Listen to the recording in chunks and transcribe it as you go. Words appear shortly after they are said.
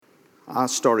I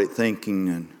started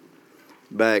thinking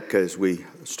back as we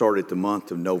started the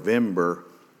month of November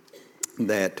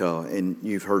that, and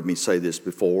you've heard me say this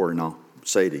before, and I'll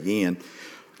say it again,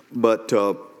 but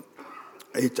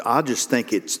I just think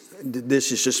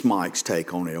this is just Mike's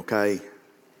take on it, okay?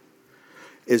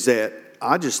 Is that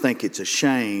I just think it's a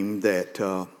shame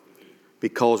that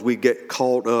because we get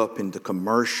caught up in the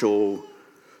commercial,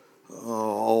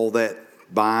 all that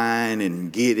buying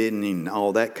and getting and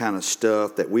all that kind of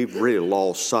stuff, that we've really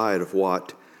lost sight of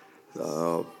what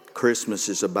Christmas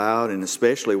is about, and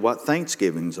especially what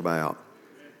Thanksgiving's about.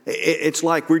 It's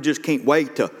like we just can't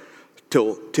wait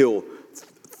till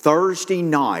Thursday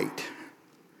night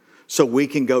so we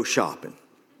can go shopping.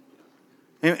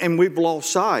 And we've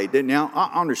lost sight. Now,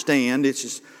 I understand this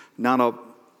is not a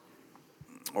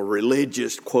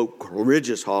religious, quote,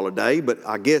 religious holiday, but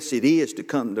I guess it is to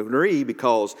some degree,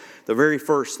 because the very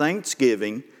first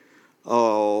Thanksgiving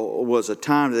was a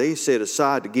time that they set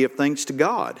aside to give thanks to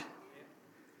God.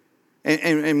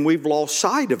 And we've lost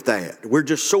sight of that. We're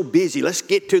just so busy. Let's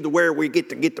get to where we get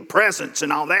the presents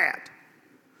and all that.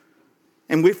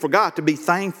 And we forgot to be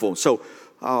thankful. So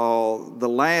the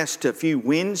last few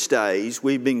Wednesdays,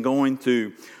 we've been going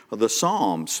through the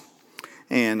Psalms.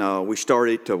 And we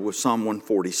started with Psalm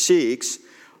 146,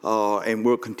 and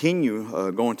we'll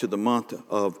continue going to the month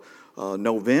of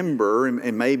November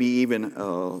and maybe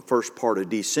even first part of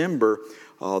December.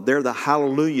 They're the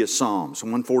Hallelujah Psalms,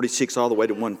 146 all the way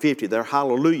to 150. They're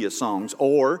Hallelujah Psalms,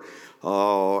 or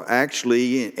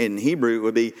actually in Hebrew it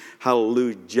would be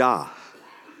Hallelujah,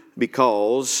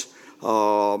 because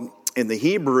in the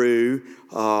Hebrew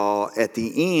at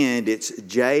the end it's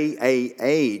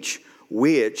J-A-H,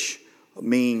 which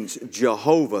means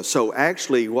Jehovah. So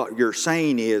actually what you're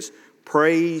saying is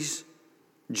praise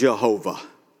Jehovah.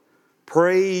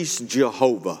 Praise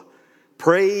Jehovah.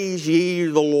 Praise ye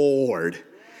the Lord.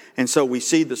 And so we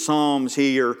see the Psalms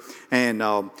here, and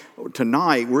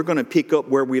tonight we're going to pick up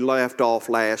where we left off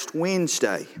last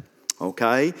Wednesday.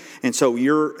 Okay? And so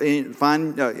you're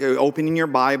opening your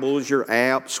Bibles, your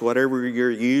apps, whatever you're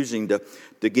using to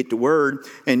get the Word,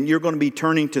 and you're going to be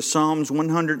turning to Psalms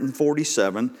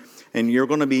 147, and you're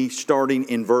going to be starting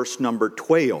in verse number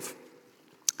 12.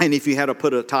 And if you had to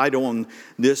put a title on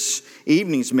this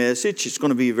evening's message, it's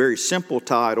going to be a very simple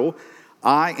title: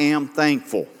 I am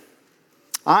thankful.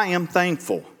 I am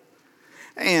thankful.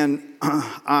 And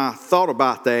I thought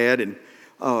about that, and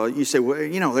you say, well,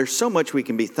 you know, there's so much we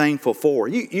can be thankful for.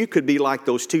 You could be like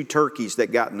those two turkeys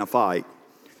that got in a fight.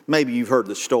 Maybe you've heard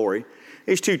the story.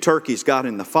 These two turkeys got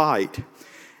in the fight,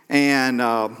 and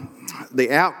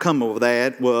the outcome of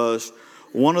that was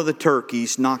one of the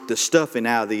turkeys knocked the stuffing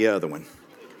out of the other one.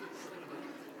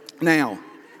 Now,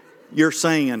 you're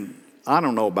saying, I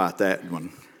don't know about that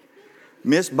one.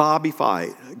 Miss Bobby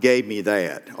Fight gave me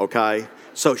that, okay?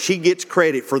 So she gets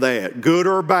credit for that. Good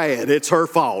or bad, it's her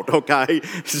fault, okay?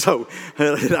 So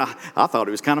I thought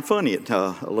it was kind of funny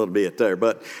a little bit there.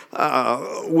 But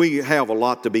we have a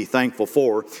lot to be thankful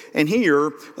for. And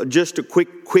here, just a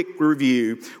quick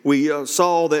review. We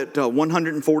saw that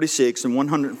 146 and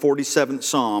 147th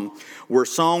Psalm were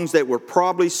songs that were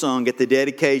probably sung at the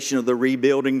dedication of the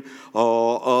rebuilding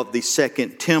of the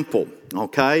Second Temple.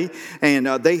 Okay? And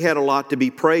they had a lot to be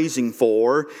praising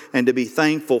for and to be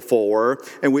thankful for.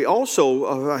 And we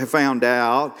also have found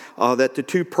out that the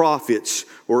two prophets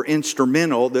were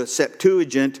instrumental. The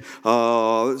Septuagint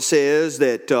says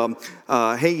that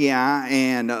Haggai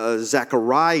and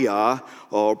Zechariah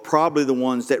are probably the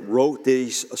ones that wrote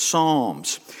these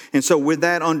psalms. And so with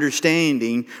that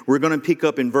understanding, we're going to pick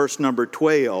up in verse number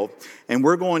 12, and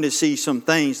we're going to see some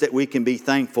things that we can be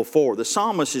thankful for. The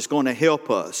psalmist is going to help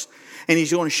us, and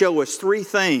he's going to show us three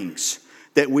things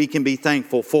that we can be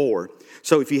thankful for.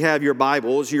 So if you have your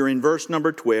Bibles, you're in verse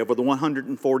number 12 of the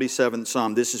 147th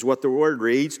Psalm. This is what the word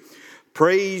reads: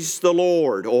 Praise the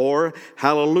Lord, or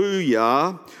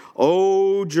Hallelujah,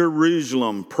 O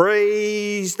Jerusalem,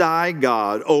 praise thy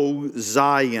God, O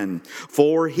Zion,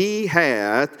 for he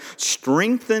hath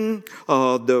strengthened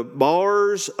the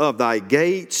bars of thy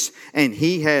gates, and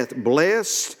he hath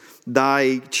blessed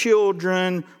thy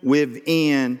children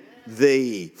within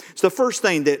thee. So the first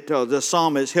thing that the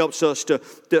psalmist helps us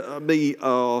to be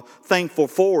thankful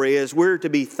for is we're to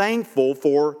be thankful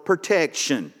for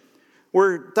protection.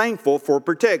 We're thankful for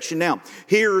protection. Now,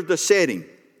 here's the setting.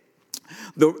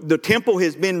 The temple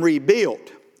has been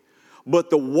rebuilt, but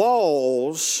the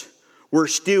walls were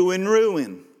still in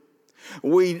ruin.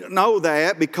 We know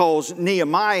that because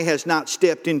Nehemiah has not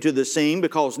stepped into the scene,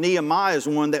 because Nehemiah is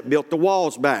the one that built the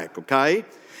walls back, okay?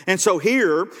 And so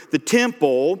here, the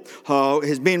temple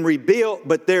has been rebuilt,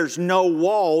 but there's no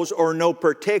walls or no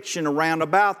protection around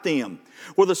about them.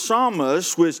 Well, the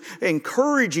psalmist was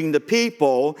encouraging the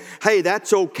people, hey,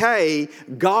 that's okay.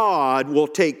 God will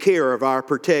take care of our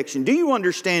protection. Do you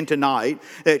understand tonight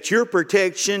that your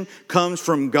protection comes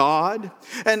from God?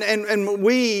 And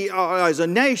we, as a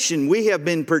nation, we have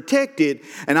been protected.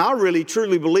 And I really,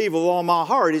 truly believe with all my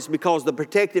heart it's because the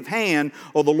protective hand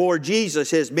of the Lord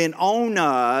Jesus has been on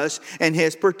us and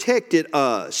has protected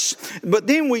us. But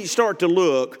then we start to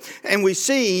look and we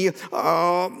see...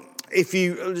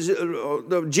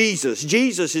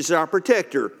 Jesus is our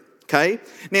protector. Okay?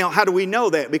 Now, how do we know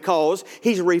that? Because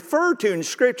he's referred to in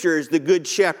Scripture as the Good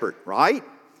Shepherd, right?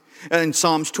 In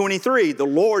Psalms 23, the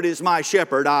Lord is my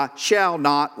shepherd, I shall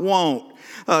not want.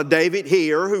 David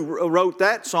here, who wrote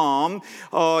that psalm,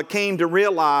 came to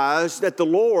realize that the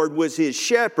Lord was his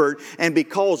shepherd, and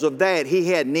because of that, he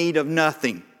had need of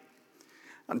nothing.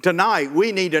 Tonight,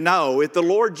 we need to know if the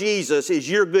Lord Jesus is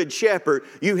your good shepherd,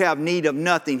 you have need of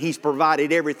nothing. He's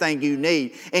provided everything you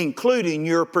need, including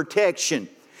your protection.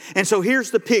 And so here's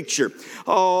the picture.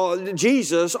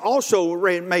 Jesus also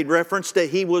made reference that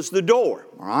he was the door,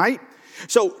 all right?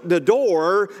 So the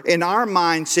door, in our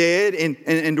mindset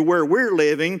and to where we're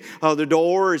living, the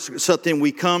door is something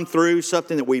we come through,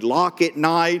 something that we lock at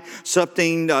night,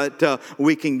 something that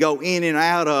we can go in and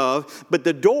out of. But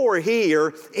the door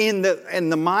here, in the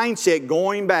mindset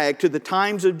going back to the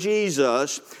times of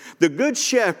Jesus, the good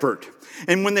shepherd,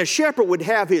 and when the shepherd would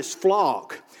have his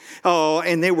flock,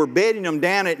 and they were bedding them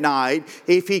down at night,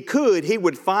 if he could, he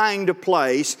would find a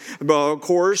place. Of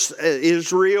course,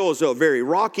 Israel is a very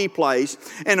rocky place,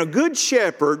 and a good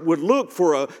shepherd would look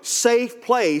for a safe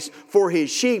place for his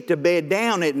sheep to bed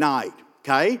down at night.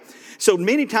 Okay? So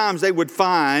many times they would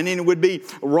find, and it would be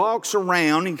rocks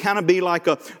around and kind of be like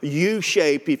a U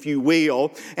shape, if you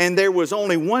will. And there was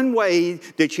only one way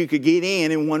that you could get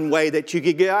in and one way that you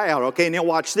could get out. Okay, now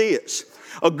watch this.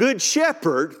 A good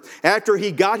shepherd, after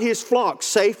he got his flock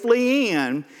safely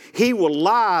in, he will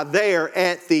lie there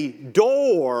at the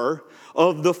door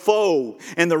of the fold.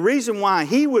 And the reason why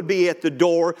he would be at the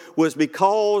door was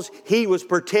because he was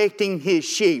protecting his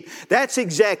sheep. That's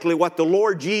exactly what the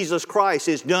Lord Jesus Christ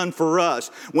has done for us.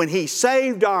 When he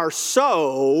saved our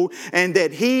soul and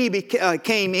that he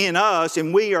came in us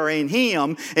and we are in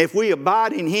him, if we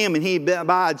abide in him and he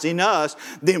abides in us,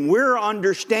 then we're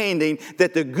understanding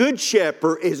that the good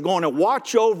shepherd is going to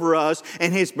watch over us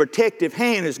and his protective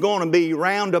hand is going to be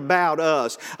round about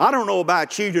us. I don't know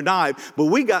about you tonight, but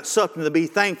we got something to be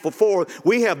thankful for.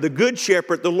 We have the good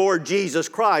shepherd, the Lord Jesus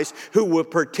Christ, who will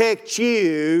protect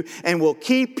you and will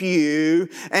keep you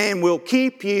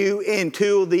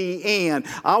until the end.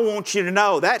 I want you to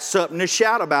know that's something to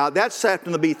shout about. That's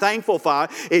something to be thankful for.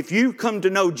 If you come to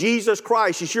know Jesus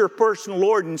Christ as your personal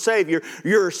Lord and Savior,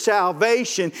 your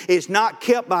salvation is not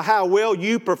kept by how well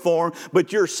you perform,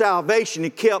 but your salvation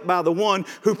is kept by the one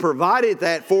who provided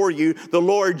that for you, the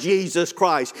Lord Jesus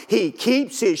Christ. He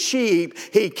keeps his sheep.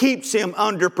 He keeps them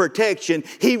under protection.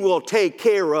 He will take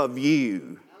care of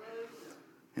you.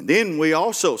 And then we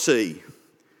also see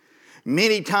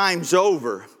many times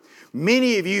over,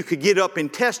 many of you could get up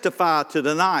and testify to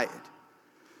tonight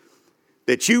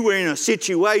that you were in a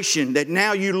situation that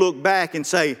now you look back and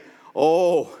say,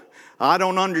 oh, I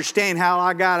don't understand how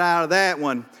I got out of that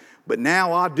one. But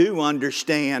now I do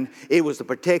understand it was the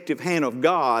protective hand of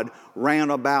God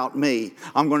round about me.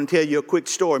 I'm going to tell you a quick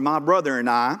story. My brother and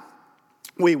I,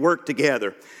 we worked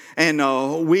together. And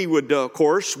we would, of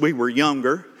course, we were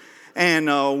younger.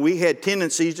 And we had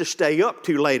tendencies to stay up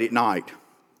too late at night.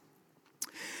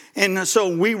 And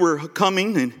so we were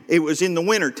coming, and it was in the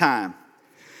winter time.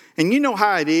 And you know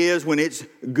how it is when it's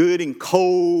good and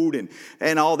cold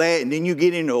and all that. And then you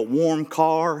get into a warm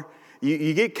car.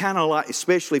 You get kind of like,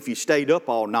 especially if you stayed up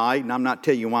all night, and I'm not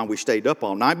telling you why we stayed up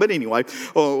all night, but anyway,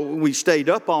 we stayed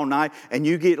up all night, and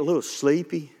you get a little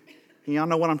sleepy. Y'all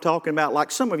know what I'm talking about,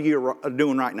 like some of you are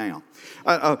doing right now.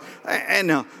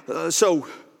 So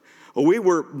we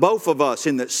were, both of us,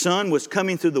 and the sun was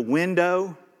coming through the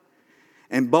window,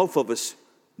 and both of us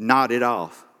nodded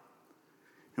off.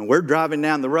 And we're driving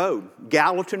down the road,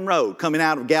 Gallatin Road, coming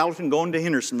out of Gallatin, going to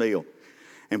Hendersonville.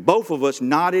 And both of us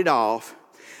nodded off.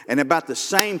 And about the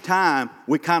same time,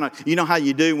 we kind of, you know how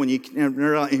you do when you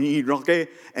okay?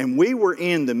 And we were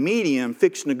in the median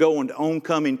fixing to go into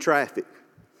oncoming traffic.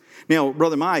 Now,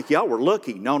 Brother Mike, y'all were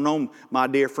lucky. No, my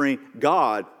dear friend,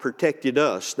 God protected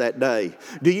us that day.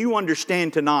 Do you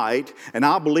understand tonight, and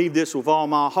I believe this with all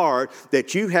my heart,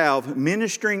 that you have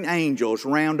ministering angels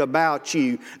round about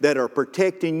you that are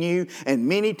protecting you, and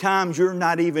many times you're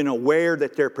not even aware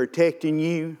that they're protecting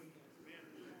you?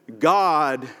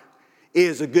 God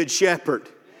is a good shepherd.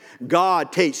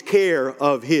 God takes care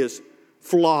of his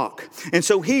flock. And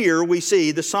so here we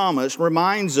see the psalmist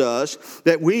reminds us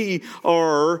that we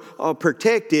are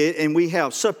protected and we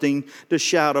have something to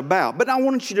shout about. But I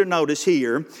want you to notice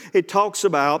here, it talks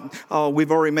about, we've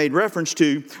already made reference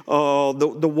to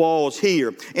the walls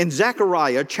here. In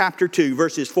Zechariah chapter 2,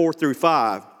 verses 4 through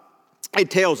 5, it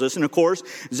tells us, and of course,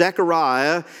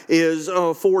 Zechariah is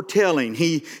foretelling.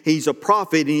 He's a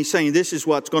prophet, and he's saying this is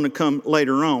what's going to come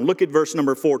later on. Look at verse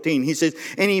number 14. He says,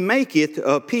 "And he maketh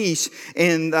peace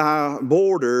in thy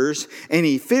borders, and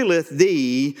he filleth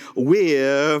thee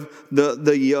with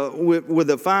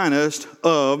the finest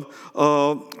of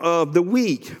the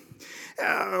wheat."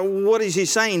 What is he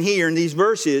saying here in these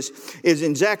verses is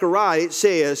in Zechariah it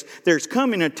says there's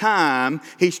coming a time,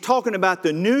 he's talking about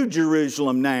the new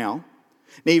Jerusalem now.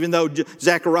 And even though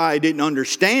Zechariah didn't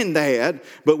understand that,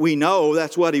 but we know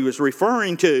that's what he was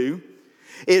referring to,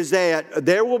 is that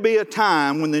there will be a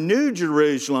time when the new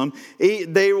Jerusalem,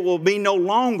 there will be no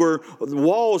longer, the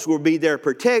walls will be their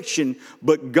protection,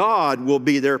 but God will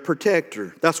be their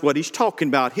protector. That's what he's talking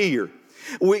about here.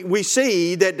 We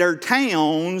see that there are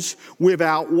towns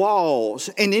without walls.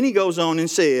 And then he goes on and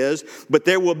says, but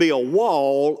there will be a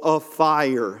wall of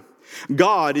fire.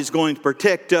 God is going to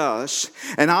protect us.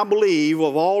 And I believe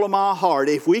with all of my heart,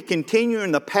 if we continue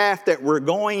in the path that we're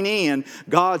going in,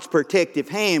 God's protective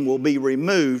hand will be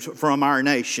removed from our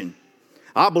nation.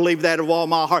 I believe that with all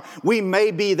my heart. We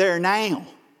may be there now.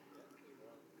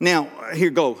 Now, here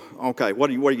go. Okay, what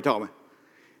are you talking about?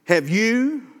 Have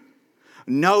you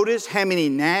noticed how many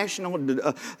national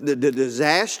the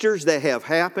disasters that have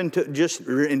happened just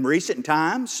in recent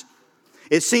times?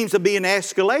 It seems to be an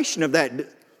escalation of that.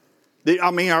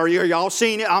 I mean, are y'all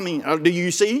seeing it? I mean, do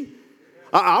you see?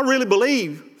 I really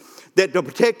believe that the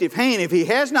protective hand, if he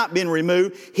has not been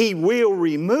removed, he will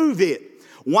remove it.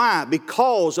 Why?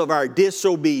 Because of our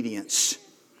disobedience.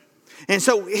 And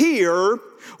so here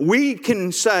we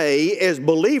can say as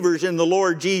believers in the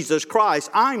Lord Jesus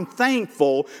Christ, I'm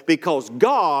thankful because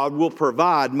God will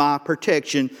provide my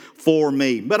protection for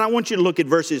me. But I want you to look at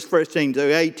verses 15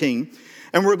 to 18.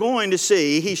 And we're going to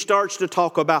see, he starts to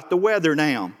talk about the weather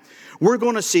now. We're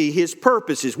going to see his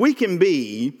purposes. We can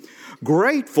be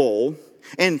grateful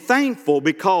and thankful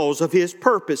because of his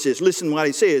purposes. Listen to what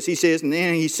he says. He says, and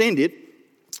then he sendeth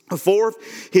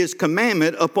forth his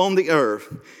commandment upon the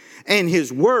earth, and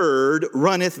his word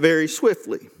runneth very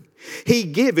swiftly. He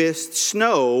giveth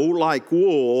snow like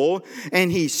wool,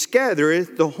 and he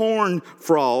scattereth the horn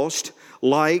frost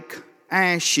like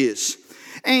ashes.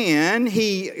 And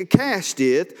he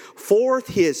casteth forth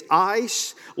his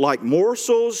ice like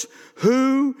morsels.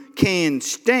 Who can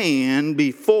stand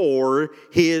before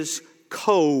his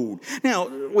cold? Now,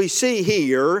 we see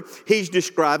here, he's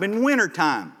describing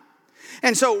wintertime.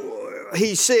 And so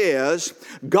he says,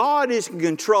 God is in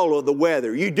control of the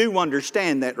weather. You do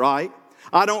understand that, right?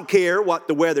 I don't care what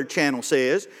the Weather Channel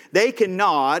says. They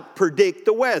cannot predict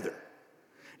the weather.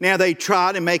 Now, they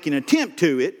try to make an attempt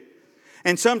to it.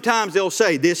 And sometimes they'll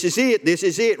say, this is it, this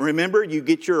is it. Remember, you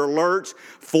get your alerts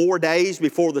 4 days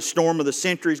before the storm of the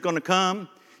century is going to come.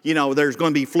 You know, there's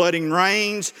going to be flooding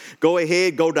rains. Go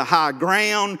ahead, go to high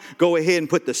ground. Go ahead and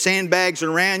put the sandbags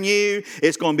around you.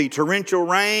 It's going to be torrential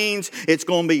rains. It's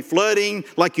going to be flooding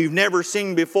like you've never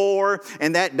seen before.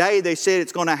 And that day they said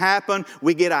it's going to happen.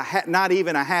 We get not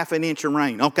even a half an inch of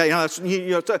rain. Okay, I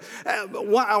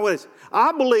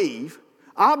believe,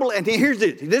 and here's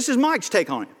it. This is Mike's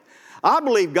take on it. I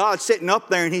believe God's sitting up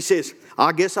there and he says,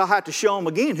 I guess I'll have to show him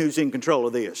again who's in control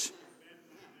of this.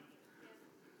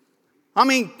 I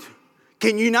mean,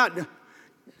 can you not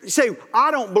say,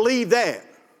 I don't believe that?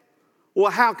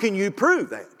 Well, how can you prove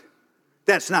that?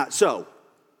 That's not so.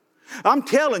 I'm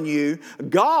telling you,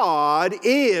 God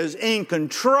is in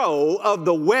control of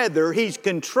the weather. He's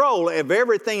control of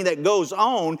everything that goes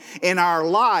on in our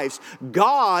lives.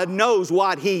 God knows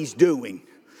what he's doing.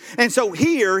 And so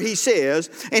here he says,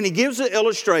 and he gives an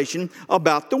illustration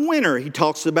about the winter. He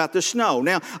talks about the snow.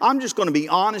 Now, I'm just going to be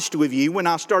honest with you. When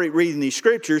I started reading these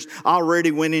scriptures, I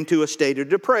already went into a state of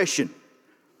depression.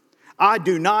 I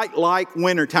do not like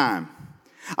wintertime.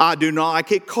 I do not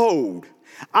like it cold.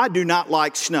 I do not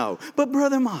like snow. But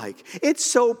Brother Mike, it's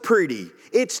so pretty.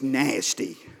 It's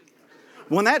nasty.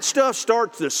 When that stuff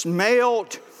starts to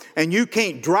smelt, and you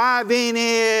can't drive in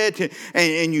it,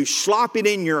 and you slop it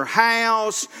in your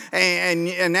house,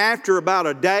 and after about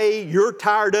a day, you're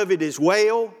tired of it as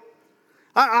well.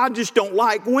 I just don't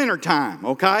like wintertime,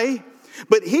 okay?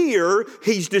 But here,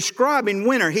 he's describing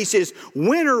winter. He says,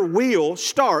 winter will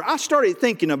start. I started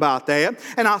thinking about that,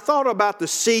 and I thought about the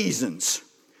seasons.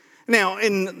 Now,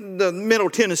 in the Middle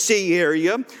Tennessee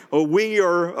area, we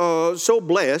are so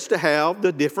blessed to have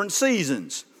the different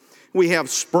seasons. We have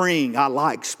spring. I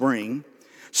like spring.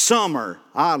 Summer.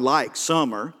 I like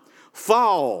summer.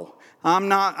 Fall.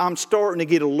 I'm starting to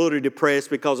get a little depressed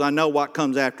because I know what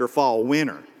comes after fall,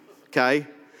 winter. Okay?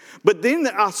 But then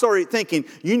I started thinking,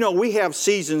 we have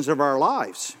seasons of our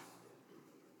lives.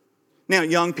 Now,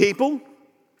 young people,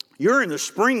 you're in the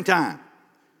springtime.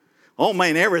 Oh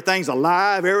man, everything's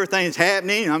alive, everything's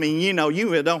happening. I mean, you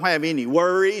don't have any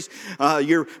worries.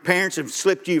 Your parents have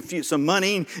slipped you some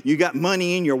money. You got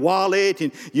money in your wallet,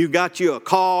 and you got you a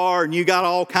car, and you got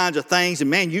all kinds of things.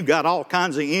 And man, you got all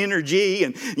kinds of energy,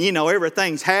 and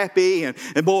everything's happy. And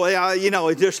boy,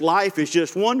 just life is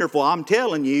just wonderful. I'm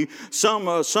telling you,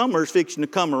 summer's fixing to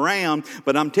come around,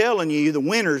 but I'm telling you, the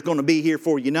winter's going to be here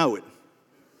before you know it.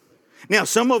 Now,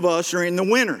 some of us are in the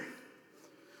winter.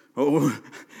 Oh.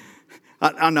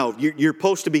 I know, you're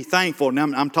supposed to be thankful, and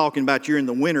I'm talking about you're in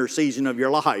the winter season of your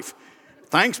life.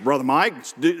 Thanks, Brother Mike.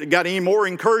 Got any more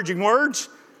encouraging words?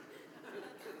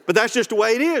 But that's just the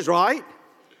way it is, right?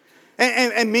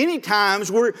 And many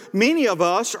times, many of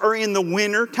us are in the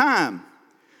winter time.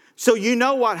 So you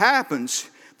know what happens.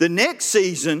 The next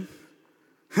season,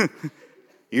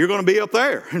 you're going to be up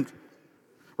there,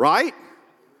 right?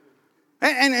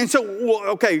 And so,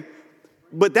 okay,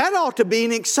 but that ought to be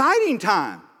an exciting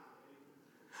time.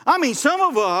 I mean, some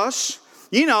of us,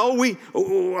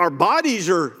 our bodies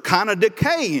are kind of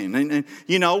decaying and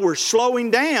we're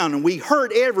slowing down and we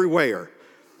hurt everywhere.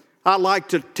 I like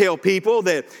to tell people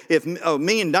that if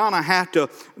me and Donna have to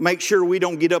make sure we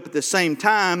don't get up at the same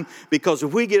time, because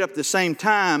if we get up at the same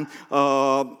time,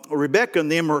 Rebecca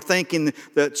and them are thinking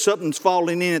that something's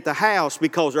falling in at the house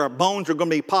because our bones are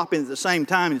going to be popping at the same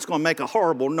time and it's going to make a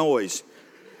horrible noise.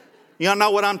 Y'all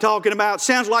know what I'm talking about?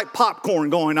 Sounds like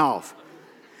popcorn going off.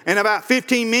 And about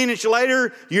 15 minutes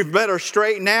later, you better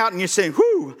straighten out and you say,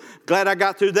 whew, glad I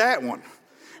got through that one.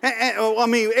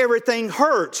 And everything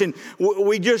hurts. And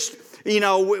we just,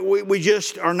 we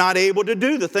just are not able to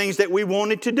do the things that we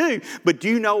wanted to do. But do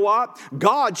you know what?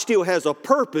 God still has a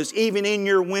purpose even in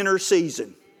your winter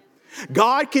season.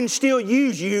 God can still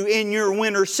use you in your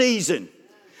winter season.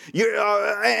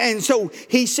 And so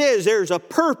he says there's a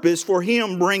purpose for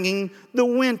him bringing the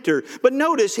winter. But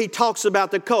notice he talks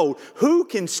about the cold. Who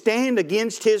can stand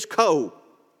against his cold?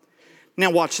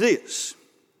 Now watch this.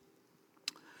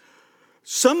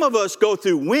 Some of us go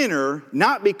through winter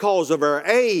not because of our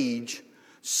age.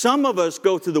 Some of us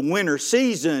go through the winter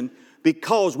season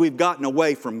because we've gotten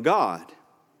away from God.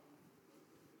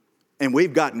 And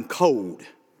we've gotten cold.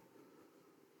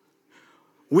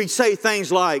 We say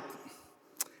things like,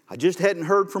 I just hadn't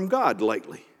heard from God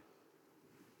lately.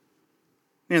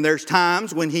 And there's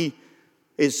times when he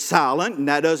is silent, and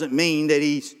that doesn't mean that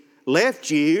he's left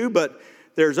you, but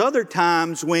there's other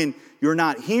times when you're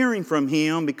not hearing from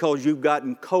him because you've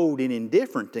gotten cold and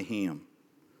indifferent to him.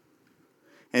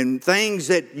 And things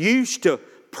that used to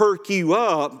perk you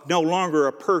up no longer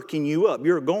are perking you up.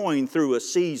 You're going through a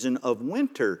season of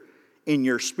winter in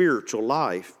your spiritual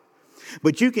life.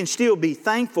 But you can still be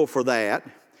thankful for that,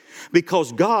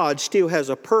 because God still has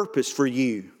a purpose for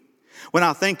you. When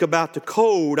I think about the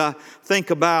cold, I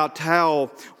think about how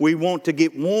we want to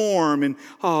get warm. And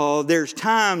there's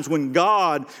times when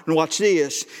God, and watch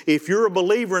this, if you're a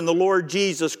believer in the Lord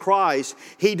Jesus Christ,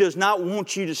 He does not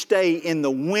want you to stay in the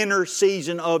winter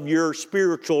season of your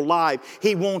spiritual life.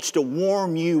 He wants to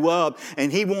warm you up,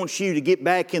 and He wants you to get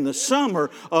back in the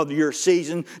summer of your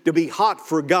season to be hot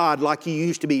for God like you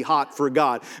used to be hot for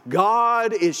God.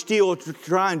 God is still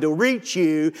trying to reach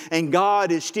you, and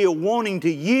God is still wanting to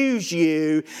use you.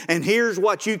 And here's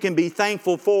what you can be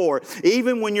thankful for.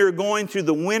 Even when you're going through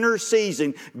the winter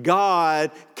season,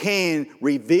 God can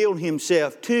reveal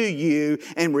Himself to you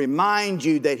and remind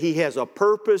you that He has a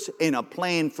purpose and a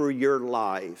plan for your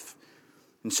life.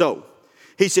 And so,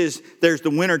 He says there's the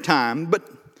winter time, but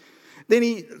then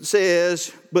He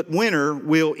says, but winter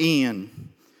will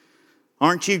end.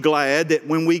 Aren't you glad that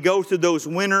when we go through those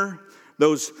winter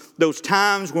Those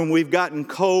times when we've gotten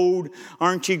cold,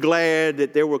 aren't you glad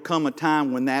that there will come a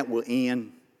time when that will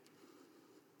end?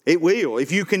 It will.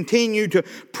 If you continue to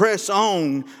press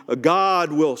on,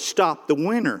 God will stop the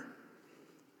winter.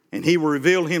 And He will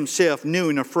reveal Himself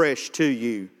new and afresh to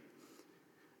you.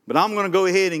 But I'm going to go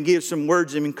ahead and give some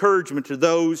words of encouragement to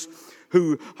those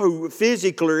who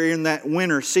physically are in that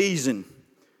winter season.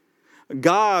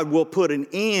 God will put an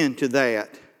end to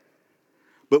that.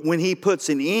 But when He puts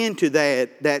an end to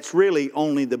that, that's really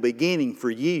only the beginning for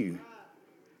you.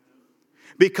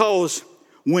 Because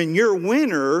when your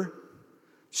winter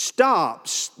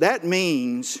stops, that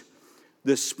means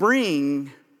the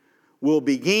spring will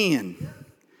begin.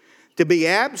 To be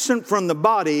absent from the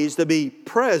body is to be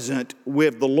present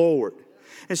with the Lord.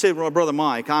 And said, well, Brother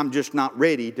Mike, I'm just not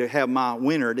ready to have my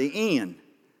winter to end.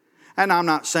 And I'm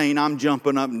not saying I'm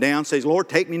jumping up and down, says, Lord,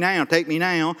 take me now, take me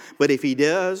now. But if He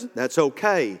does, that's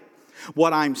okay.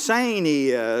 What I'm saying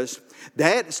is,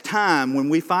 that's time when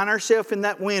we find ourselves in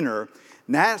that winter.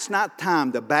 That's not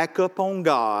time to back up on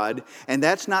God, and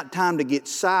that's not time to get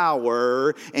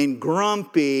sour and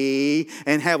grumpy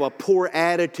and have a poor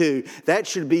attitude. That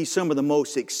should be some of the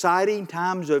most exciting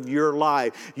times of your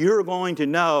life. You're going to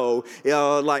know,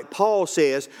 like Paul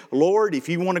says, Lord, if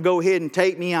you want to go ahead and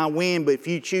take me, I win, but if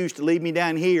you choose to leave me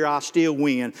down here, I still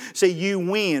win. See, you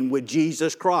win with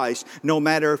Jesus Christ, no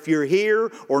matter if you're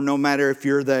here or no matter if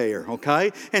you're there,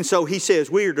 okay? And so he says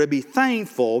we are to be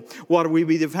thankful. What are we to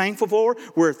be thankful for?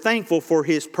 We're thankful for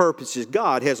His purposes.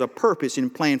 God has a purpose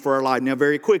and plan for our life. Now,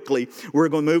 very quickly, we're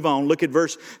going to move on. Look at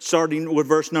starting with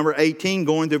verse number 18,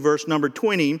 going to verse number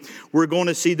 20. We're going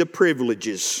to see the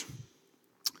privileges.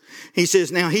 He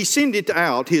says, now He sendeth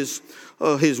out His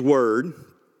word,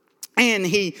 and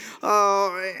He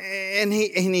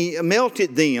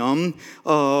melted them.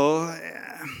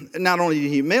 Not only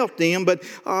did He melt them, but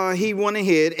He went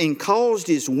ahead and caused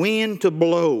His wind to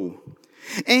blow,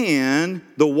 and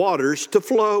the waters to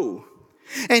flow.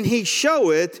 And He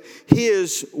showeth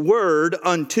His word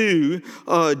unto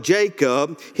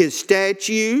Jacob, His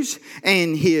statutes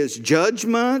and His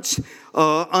judgments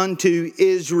unto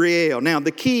Israel. Now,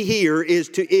 the key here is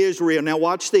to Israel. Now,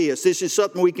 watch this. This is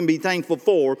something we can be thankful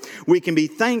for. We can be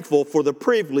thankful for the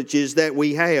privileges that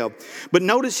we have. But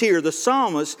notice here, the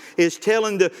psalmist is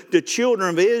telling the children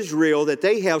of Israel that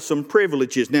they have some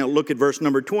privileges. Now, look at verse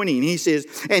number 20. And he says,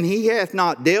 and He hath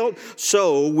not dealt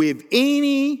so with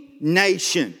any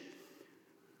nation.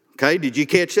 Okay, did you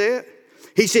catch that?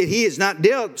 He said He has not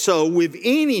dealt so with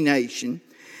any nation.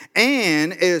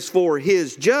 And as for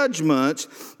His judgments,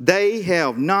 they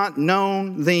have not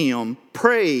known them.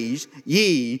 Praise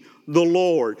ye the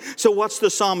Lord. So what's the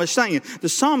psalmist saying? The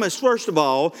psalmist, first of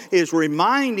all, is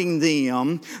reminding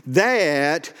them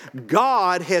that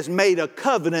God has made a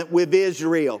covenant with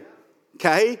Israel.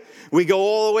 Okay? We go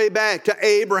all the way back to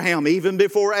Abraham, even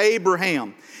before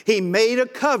Abraham. He made a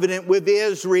covenant with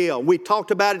Israel. We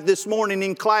talked about it this morning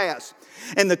in class.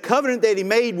 And the covenant that He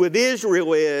made with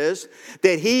Israel is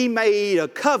that He made a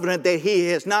covenant that He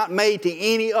has not made to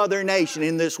any other nation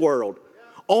in this world.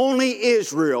 Only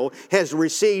Israel has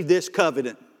received this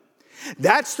covenant.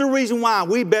 That's the reason why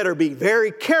we better be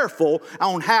very careful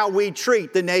on how we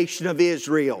treat the nation of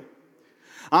Israel.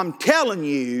 I'm telling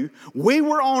you, we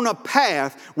were on a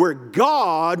path where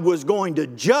God was going to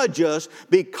judge us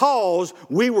because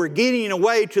we were getting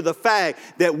away to the fact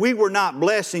that we were not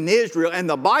blessing Israel. And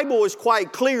the Bible is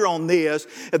quite clear on this.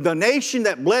 The nation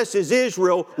that blesses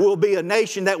Israel will be a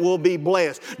nation that will be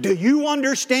blessed. Do you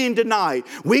understand tonight?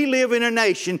 We live in a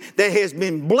nation that has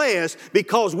been blessed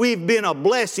because we've been a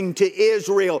blessing to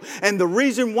Israel. And the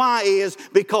reason why is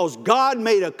because God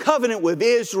made a covenant with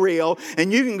Israel,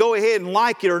 and you can go ahead and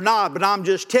like it or not, but I'm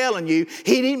just telling you,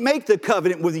 He didn't make the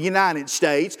covenant with the United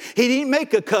States. He didn't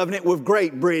make a covenant with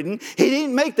Great Britain. He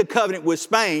didn't make the covenant with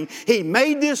Spain. He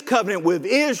made this covenant with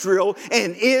Israel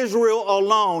and Israel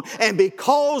alone. And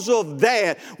because of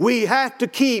that, we have to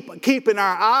keeping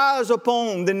our eyes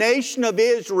upon the nation of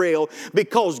Israel,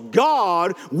 because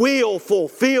God will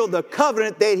fulfill the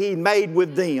covenant that He made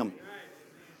with them.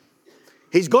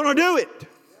 He's going to do it.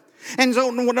 And so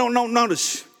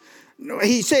notice,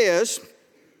 He says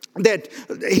that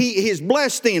He has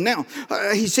blessed them. Now,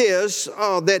 He says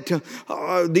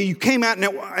that you came out.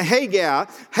 Now, Haggai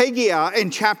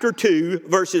in chapter 2,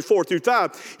 verses 4 through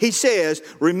 5, he says,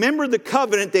 remember the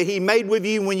covenant that He made with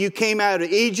you when you came out of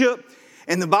Egypt?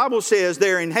 And the Bible says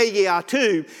there in Haggai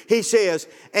 2, He says,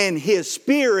 and His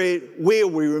Spirit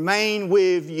will remain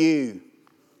with you.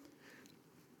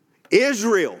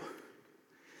 Israel,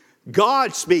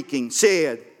 God speaking,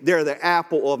 said, they're the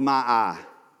apple of my eye.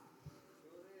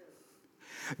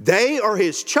 They are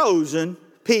His chosen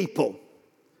people.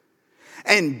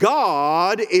 And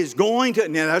God is going to...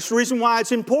 Now, that's the reason why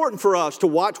it's important for us to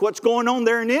watch what's going on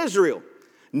there in Israel.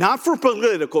 Not for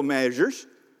political measures,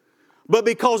 but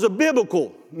because of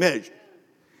biblical measures.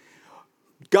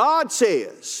 God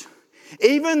says,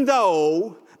 even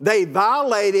though they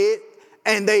violated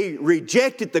and they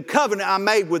rejected the covenant I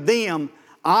made with them,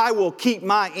 I will keep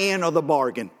my end of the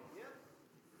bargain.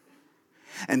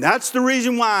 And that's the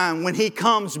reason why when He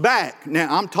comes back,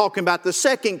 now I'm talking about the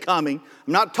second coming,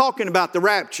 I'm not talking about the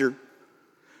rapture.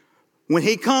 When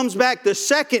He comes back the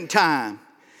second time,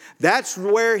 that's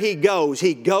where He goes.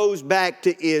 He goes back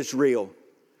to Israel,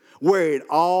 where it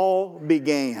all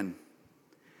began.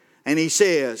 And he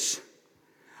says,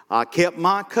 I kept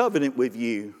my covenant with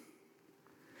you.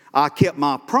 I kept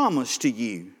my promise to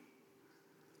you.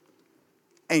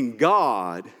 And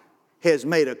God has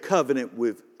made a covenant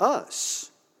with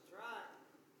us.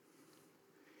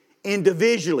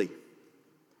 Individually.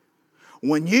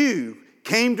 When you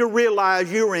came to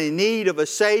realize you were in need of a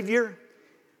Savior,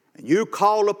 and you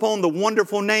called upon the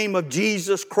wonderful name of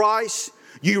Jesus Christ,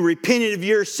 you repented of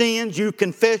your sins, you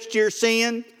confessed your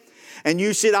sin, and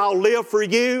you said, I'll live for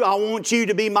you, I want you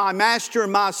to be my master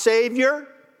and my Savior.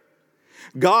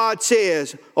 God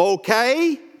says,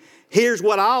 okay, here's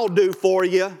what I'll do for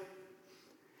you.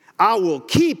 I will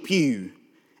keep you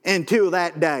until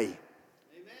that day.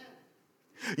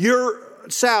 Amen. Your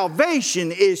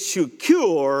salvation is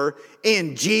secure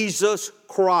in Jesus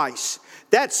Christ.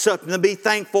 That's something to be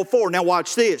thankful for. Now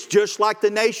watch this. Just like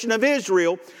the nation of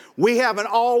Israel, we haven't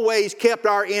always kept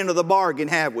our end of the bargain,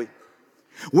 have we?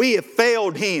 We have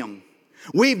failed Him.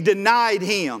 We've denied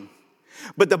Him.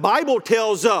 But the Bible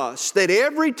tells us that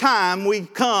every time we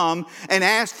come and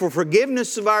ask for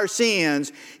forgiveness of our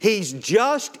sins, He's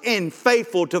just and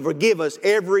faithful to forgive us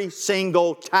every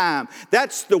single time.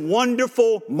 That's the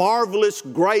wonderful, marvelous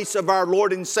grace of our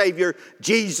Lord and Savior,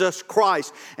 Jesus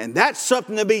Christ. And that's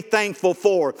something to be thankful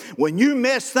for. When you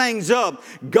mess things up,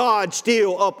 God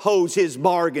still upholds His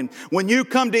bargain. When you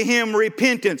come to Him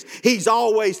repentance, He's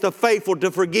always the faithful to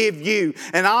forgive you.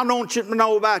 And I don't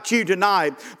know about you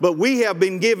tonight, but we have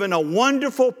been given a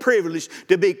wonderful privilege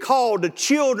to be called the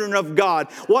children of God.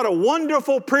 What a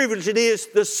wonderful privilege it is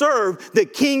to serve the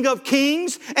King of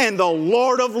Kings and the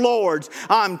Lord of Lords.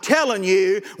 I'm telling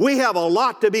you, we have a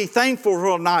lot to be thankful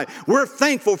for tonight. We're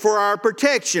thankful for our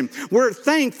protection. We're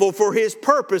thankful for His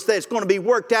purpose that's going to be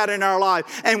worked out in our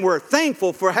life. And we're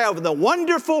thankful for having the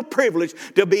wonderful privilege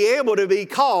to be able to be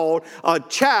called a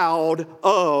child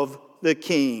of the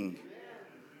King.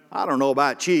 I don't know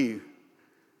about you,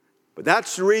 but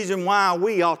that's the reason why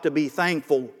we ought to be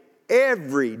thankful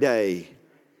every day,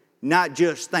 not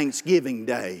just Thanksgiving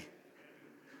Day.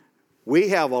 We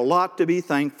have a lot to be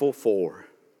thankful for.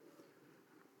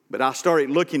 But I started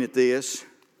looking at this,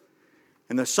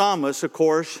 and the psalmist, of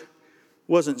course,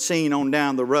 wasn't seen on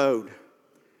down the road.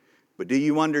 But do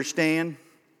you understand?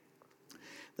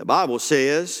 The Bible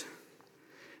says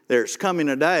there's coming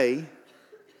a day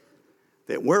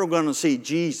that we're going to see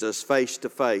Jesus face to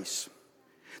face.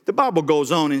 The Bible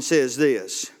goes on and says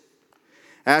this,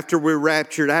 after we're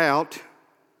raptured out,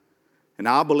 and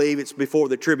I believe it's before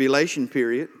the tribulation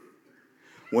period,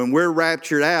 when we're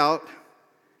raptured out,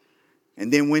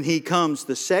 and then when He comes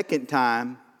the second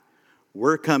time,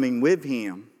 we're coming with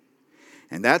Him.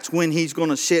 And that's when He's going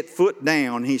to set foot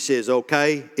down. He says,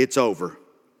 okay, it's over.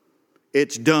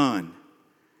 It's done.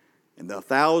 And the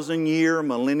 1,000-year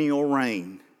millennial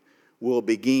reign will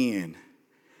begin.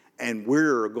 And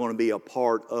we're going to be a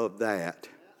part of that.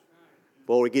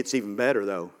 Boy, it gets even better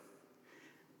though.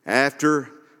 After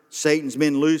Satan's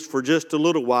been loose for just a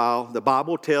little while, the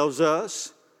Bible tells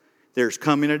us there's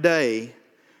coming a day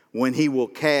when he will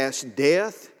cast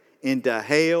death into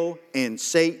hell and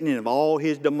Satan and all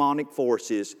his demonic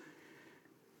forces.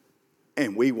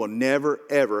 And we will never,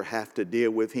 ever have to deal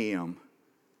with him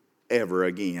ever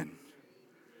again.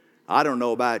 I don't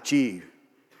know about you,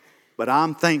 but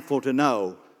I'm thankful to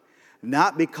know,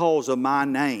 not because of my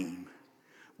name,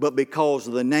 but because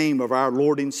of the name of our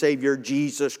Lord and Savior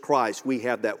Jesus Christ, we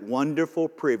have that wonderful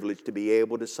privilege to be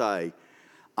able to say,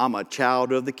 I'm a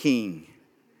child of the King.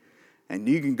 And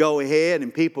you can go ahead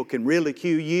and people can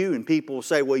ridicule you and people will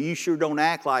say, well, you sure don't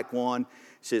act like one.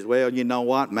 He says, well, you know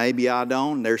what? Maybe I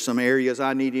don't. There's some areas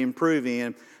I need to improve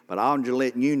in. But I'm just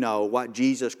letting you know what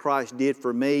Jesus Christ did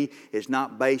for me is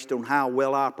not based on how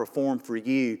well I perform for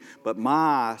you. But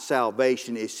my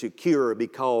salvation is secure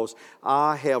because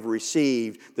I have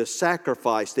received the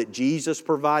sacrifice that Jesus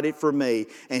provided for me.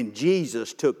 And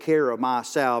Jesus took care of my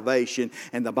salvation.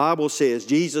 And the Bible says,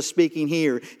 Jesus speaking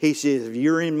here, He says, if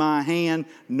you're in my hand,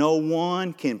 no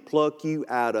one can pluck you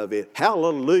out of it.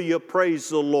 Hallelujah, praise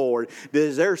the Lord.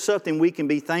 Is there something we can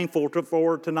be thankful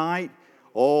for tonight?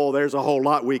 Oh, there's a whole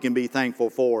lot we can be thankful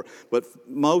for. But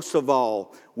most of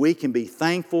all, we can be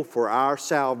thankful for our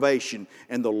salvation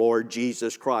in the Lord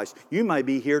Jesus Christ. You may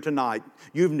be here tonight.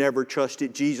 You've never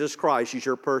trusted Jesus Christ as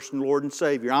your personal Lord and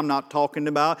Savior. I'm not talking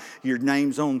about your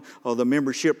name's on the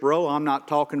membership roll. I'm not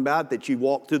talking about that you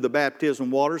walked through the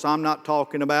baptism waters. I'm not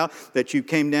talking about that you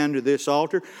came down to this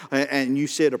altar and you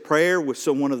said a prayer with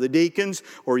one of the deacons,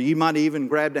 or you might even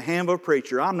grabbed a hand of a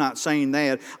preacher. I'm not saying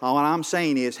that. What I'm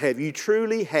saying is, have you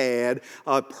truly had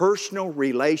a personal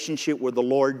relationship with the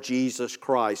Lord Jesus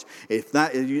Christ? If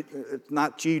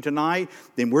not you tonight,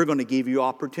 then we're going to give you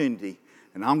opportunity.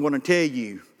 And I'm going to tell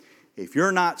you, if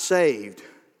you're not saved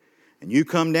and you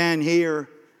come down here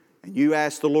and you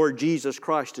ask the Lord Jesus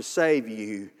Christ to save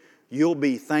you, you'll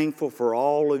be thankful for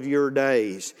all of your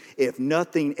days. If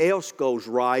nothing else goes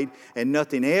right and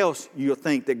nothing else you'll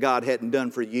think that God hadn't done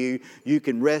for you, you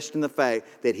can rest in the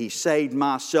fact that He saved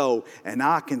my soul. And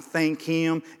I can thank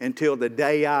Him until the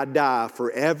day I die,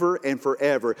 forever and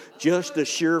forever. Just the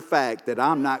sure fact that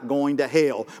I'm not going to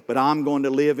hell, but I'm going to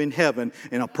live in heaven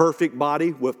in a perfect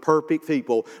body with perfect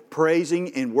people,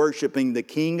 praising and worshiping the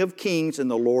King of Kings and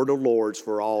the Lord of Lords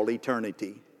for all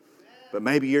eternity. But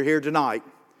maybe you're here tonight.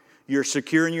 You're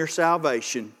secure in your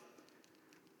salvation,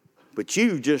 but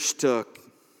you just,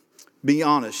 be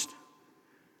honest,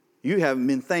 you haven't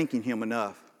been thanking Him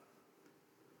enough.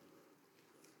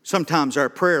 Sometimes our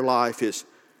prayer life is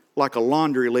like a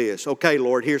laundry list. Okay,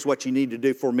 Lord, here's what you need to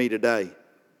do for me today.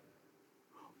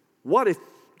 What if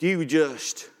you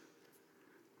just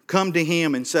come to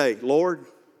Him and say, Lord,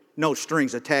 no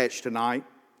strings attached tonight.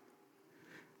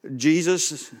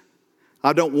 Jesus,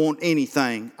 I don't want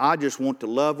anything. I just want to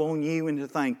love on you and to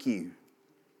thank you.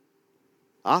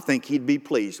 I think He'd be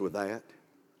pleased with that.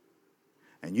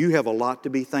 And you have a lot to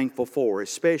be thankful for,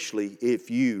 especially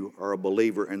if you are a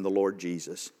believer in the Lord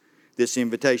Jesus. This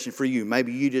invitation for you,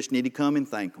 maybe you just need to come and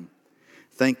thank Him.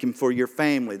 Thank Him for your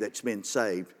family that's been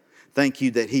saved. Thank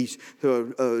you that He's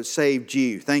saved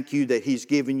you. Thank you that He's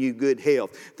given you good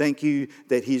health. Thank you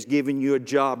that He's given you a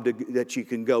job that you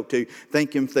can go to.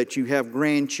 Thank Him that you have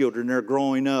grandchildren. They're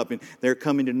growing up and they're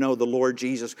coming to know the Lord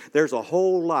Jesus. There's a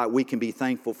whole lot we can be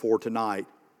thankful for tonight.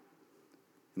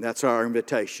 And that's our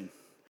invitation.